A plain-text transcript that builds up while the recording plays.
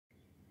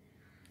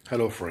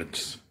Hello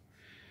friends,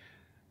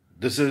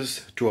 this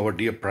is to our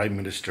dear Prime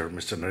Minister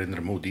Mr.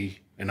 Narendra Modi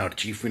and our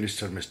Chief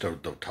Minister Mr.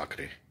 Uddhav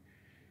Thackeray.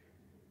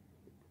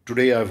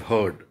 Today I've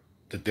heard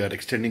that they are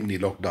extending the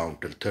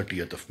lockdown till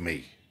 30th of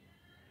May.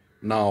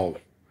 Now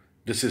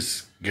this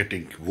is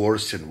getting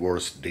worse and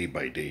worse day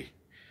by day.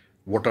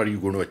 What are you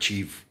going to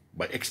achieve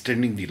by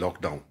extending the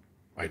lockdown?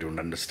 I don't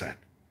understand.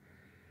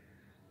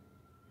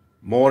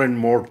 More and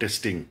more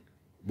testing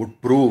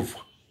would prove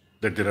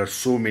that there are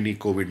so many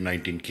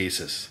COVID-19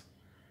 cases.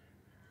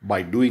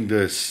 By doing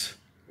this,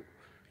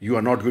 you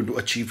are not going to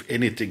achieve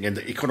anything and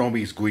the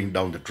economy is going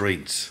down the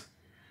drains.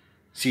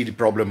 See the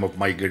problem of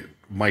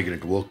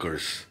migrant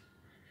workers.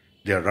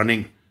 They are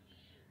running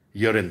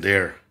here and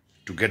there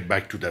to get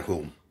back to their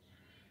home.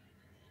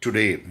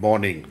 Today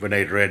morning, when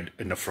I read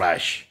in a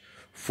flash,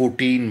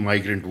 14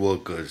 migrant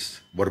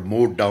workers were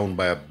mowed down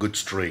by a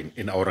goods train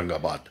in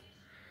Aurangabad.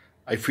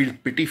 I feel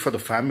pity for the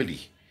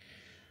family.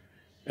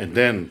 And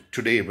then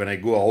today when I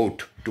go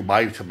out to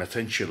buy some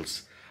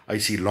essentials, I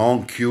see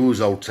long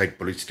queues outside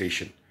police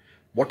station.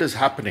 What is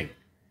happening?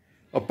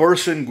 A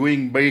person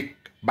going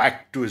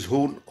back to his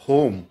own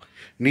home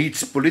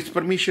needs police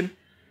permission,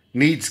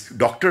 needs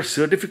doctor's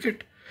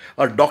certificate.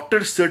 A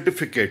doctor's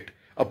certificate,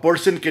 a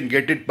person can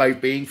get it by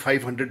paying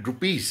 500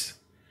 rupees.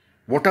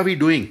 What are we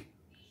doing?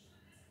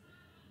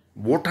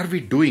 What are we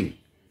doing?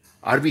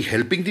 Are we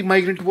helping the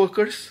migrant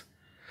workers?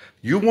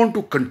 You want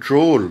to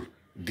control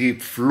the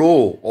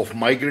flow of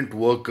migrant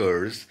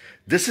workers.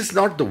 This is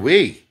not the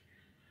way.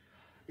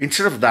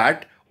 Instead of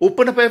that,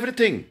 open up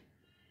everything.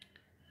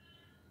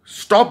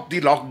 Stop the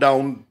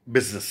lockdown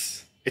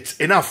business. It's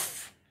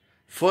enough.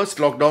 First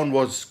lockdown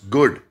was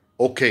good.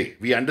 Okay,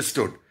 we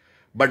understood.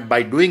 But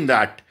by doing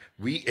that,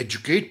 we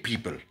educate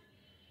people.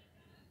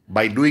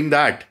 By doing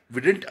that, we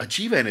didn't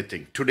achieve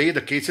anything. Today,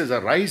 the cases are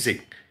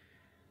rising.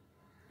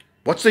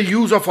 What's the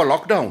use of a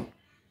lockdown?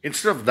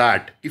 Instead of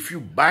that, if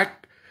you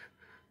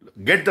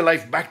get the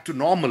life back to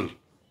normal,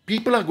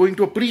 people are going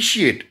to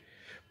appreciate.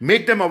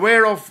 Make them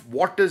aware of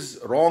what is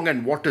wrong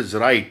and what is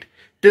right.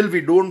 Till we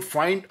don't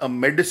find a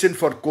medicine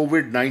for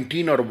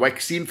COVID-19 or a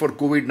vaccine for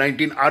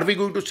COVID-19, are we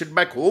going to sit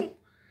back home?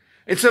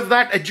 Instead of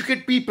that,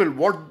 educate people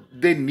what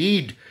they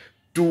need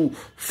to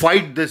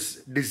fight this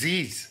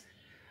disease.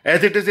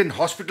 As it is in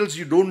hospitals,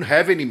 you don't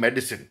have any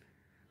medicine.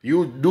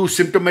 You do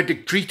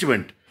symptomatic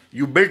treatment.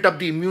 You build up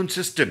the immune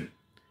system.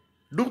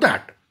 Do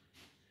that.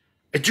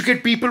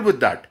 Educate people with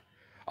that.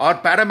 Our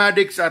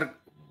paramedics are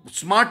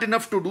smart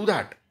enough to do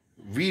that.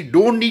 We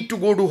don't need to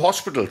go to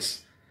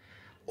hospitals.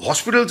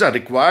 Hospitals are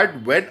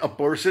required when a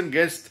person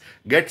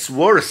gets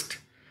worst.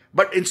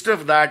 But instead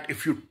of that,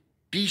 if you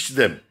teach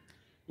them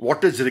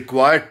what is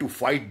required to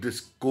fight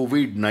this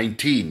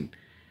COVID-19,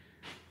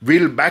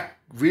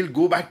 we'll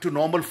go back to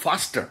normal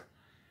faster.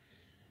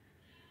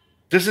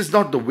 This is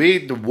not the way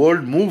the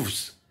world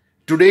moves.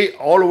 Today,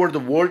 all over the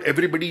world,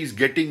 everybody is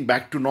getting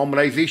back to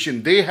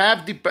normalization. They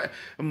have the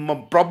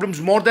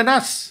problems more than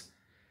us.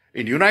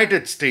 In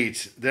United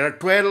States, there are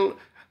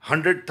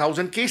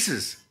 1,200,000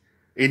 cases.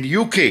 In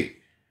UK,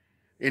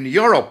 in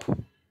Europe.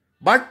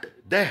 But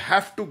they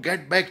have to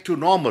get back to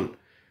normal.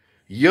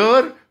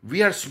 Here,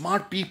 we are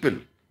smart people.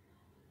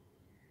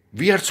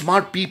 We are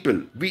smart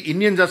people. We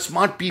Indians are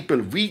smart people.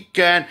 We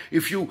can,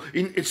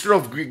 instead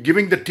of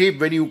giving the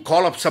tape when you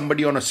call up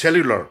somebody on a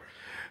cellular,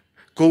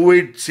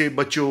 COVID से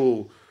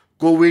बचो,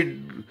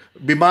 COVID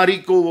बीमारी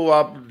को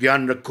आप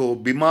ध्यान रखो,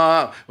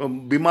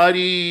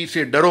 बीमारी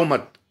से डरो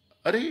मत.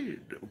 अरे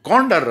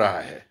कौन डर रहा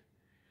है?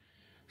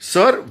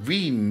 Sir,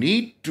 we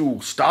need to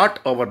start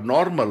our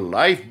normal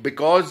life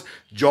because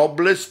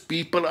jobless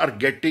people are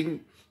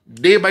getting,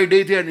 day by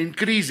day they are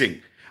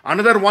increasing.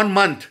 Another 1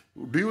 month,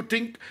 do you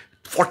think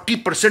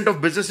 40%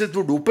 of businesses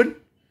would open?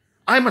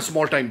 I'm a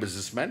small-time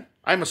businessman.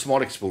 I'm a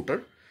small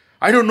exporter.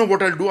 I don't know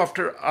what I'll do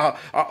after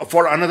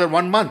for another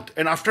 1 month.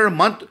 And after a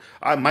month,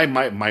 my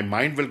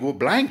mind will go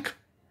blank.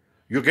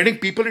 You're getting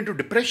people into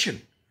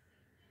depression.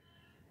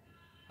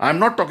 I'm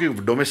not talking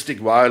of domestic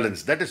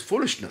violence. That is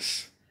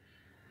foolishness.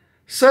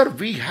 Sir,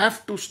 we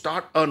have to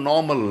start a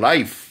normal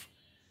life.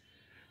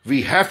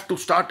 We have to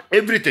start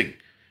everything.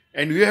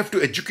 And we have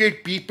to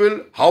educate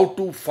people how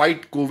to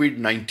fight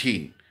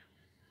COVID-19.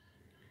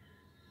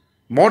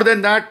 More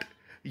than that,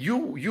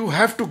 you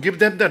have to give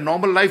them their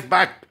normal life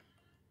back.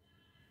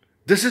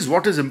 This is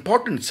what is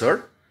important,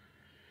 sir.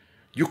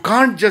 You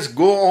can't just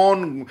go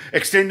on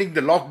extending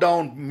the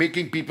lockdown,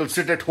 making people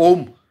sit at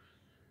home.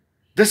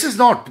 This is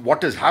not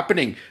what is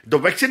happening. The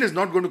vaccine is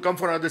not going to come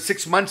for another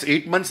 6 months,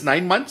 8 months,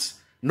 9 months.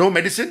 No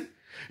medicine.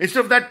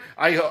 Instead of that,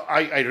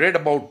 I read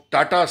about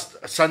Tata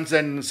Sons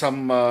and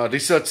some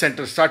research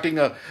center starting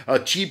a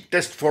cheap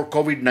test for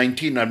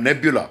COVID-19, a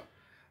nebula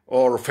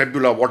or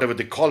febula, whatever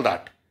they call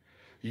that.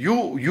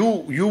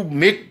 You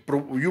make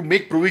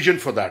provision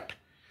for that.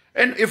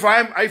 And if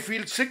I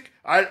feel sick,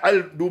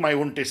 I'll do my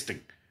own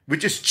testing,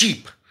 which is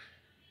cheap.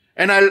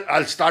 And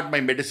I'll start my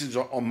medicines,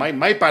 or my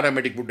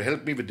paramedic would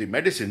help me with the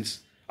medicines.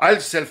 I'll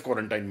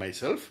self-quarantine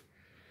myself.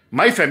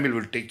 My family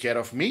will take care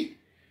of me.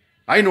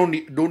 I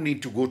don't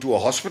need to go to a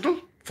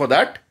hospital for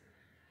that.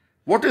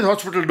 What is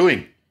hospital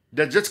doing?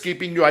 They're just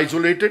keeping you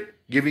isolated,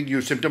 giving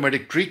you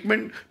symptomatic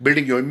treatment,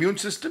 building your immune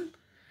system.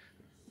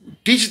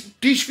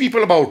 Teach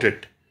people about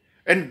it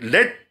and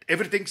let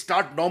everything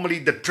start normally.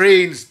 The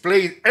trains,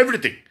 planes,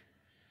 everything.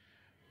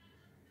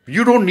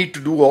 You don't need to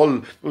do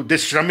all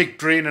this Shramik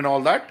train and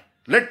all that.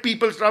 Let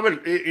people travel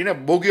in a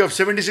bogie of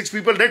 76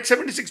 people. Let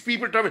 76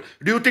 people travel.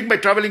 Do you think by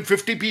traveling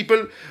 50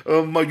 people,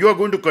 you are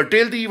going to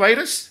curtail the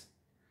virus?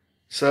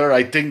 Sir,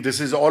 I think this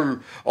is all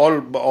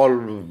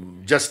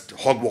just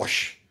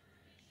hogwash.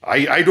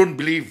 I don't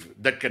believe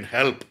that can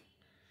help.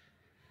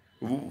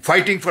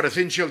 Fighting for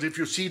essentials, if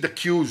you see the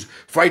queues,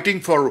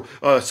 fighting for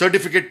a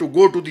certificate to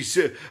go to the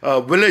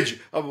village,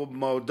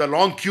 the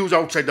long queues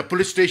outside, the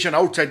police station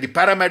outside, the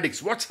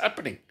paramedics, what's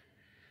happening?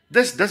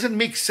 This doesn't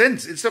make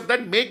sense. Instead of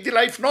that, make the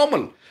life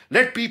normal.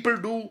 Let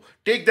people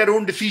take their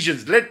own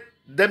decisions. Let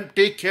them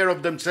take care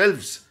of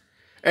themselves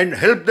and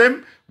help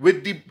them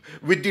with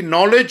the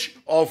knowledge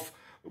of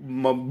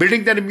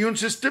building their immune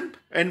system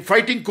and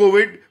fighting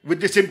COVID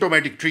with the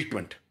symptomatic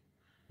treatment.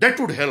 That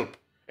would help.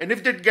 And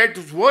if that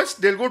gets worse,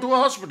 they'll go to a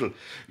hospital.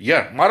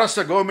 Yeah,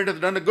 Maharashtra government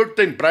has done a good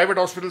thing. Private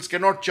hospitals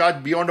cannot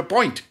charge beyond a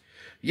point.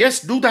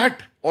 Yes, do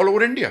that all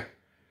over India.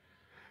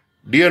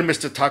 Dear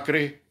Mr.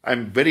 Thackeray,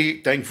 I'm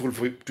very thankful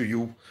to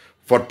you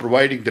for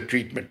providing the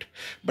treatment.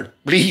 But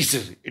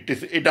please, it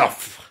is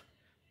enough.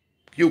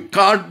 You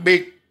can't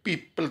make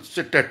people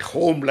sit at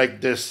home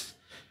like this.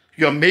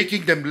 You're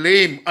making them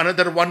lame.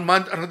 Another 1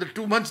 month, another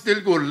 2 months,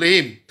 they'll go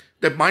lame.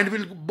 Their mind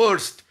will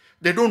burst.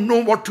 They don't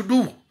know what to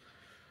do.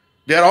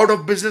 They are out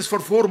of business for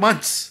 4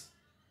 months.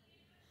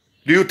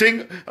 Do you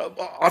think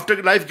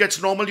after life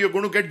gets normal, you're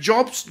going to get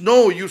jobs?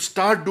 No, you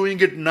start doing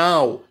it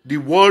now. The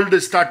world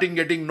is starting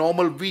getting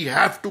normal. We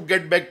have to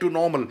get back to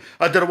normal.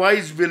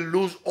 Otherwise, we'll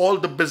lose all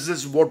the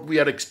business what we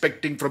are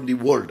expecting from the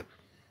world.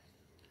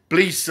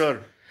 Please,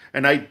 sir,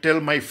 and I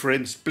tell my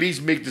friends, please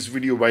make this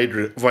video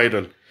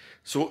viral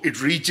so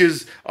it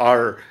reaches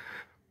our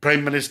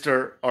Prime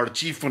Minister, our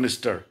Chief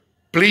Minister.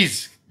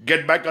 Please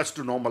get back us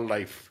to normal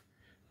life.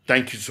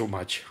 Thank you so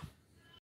much.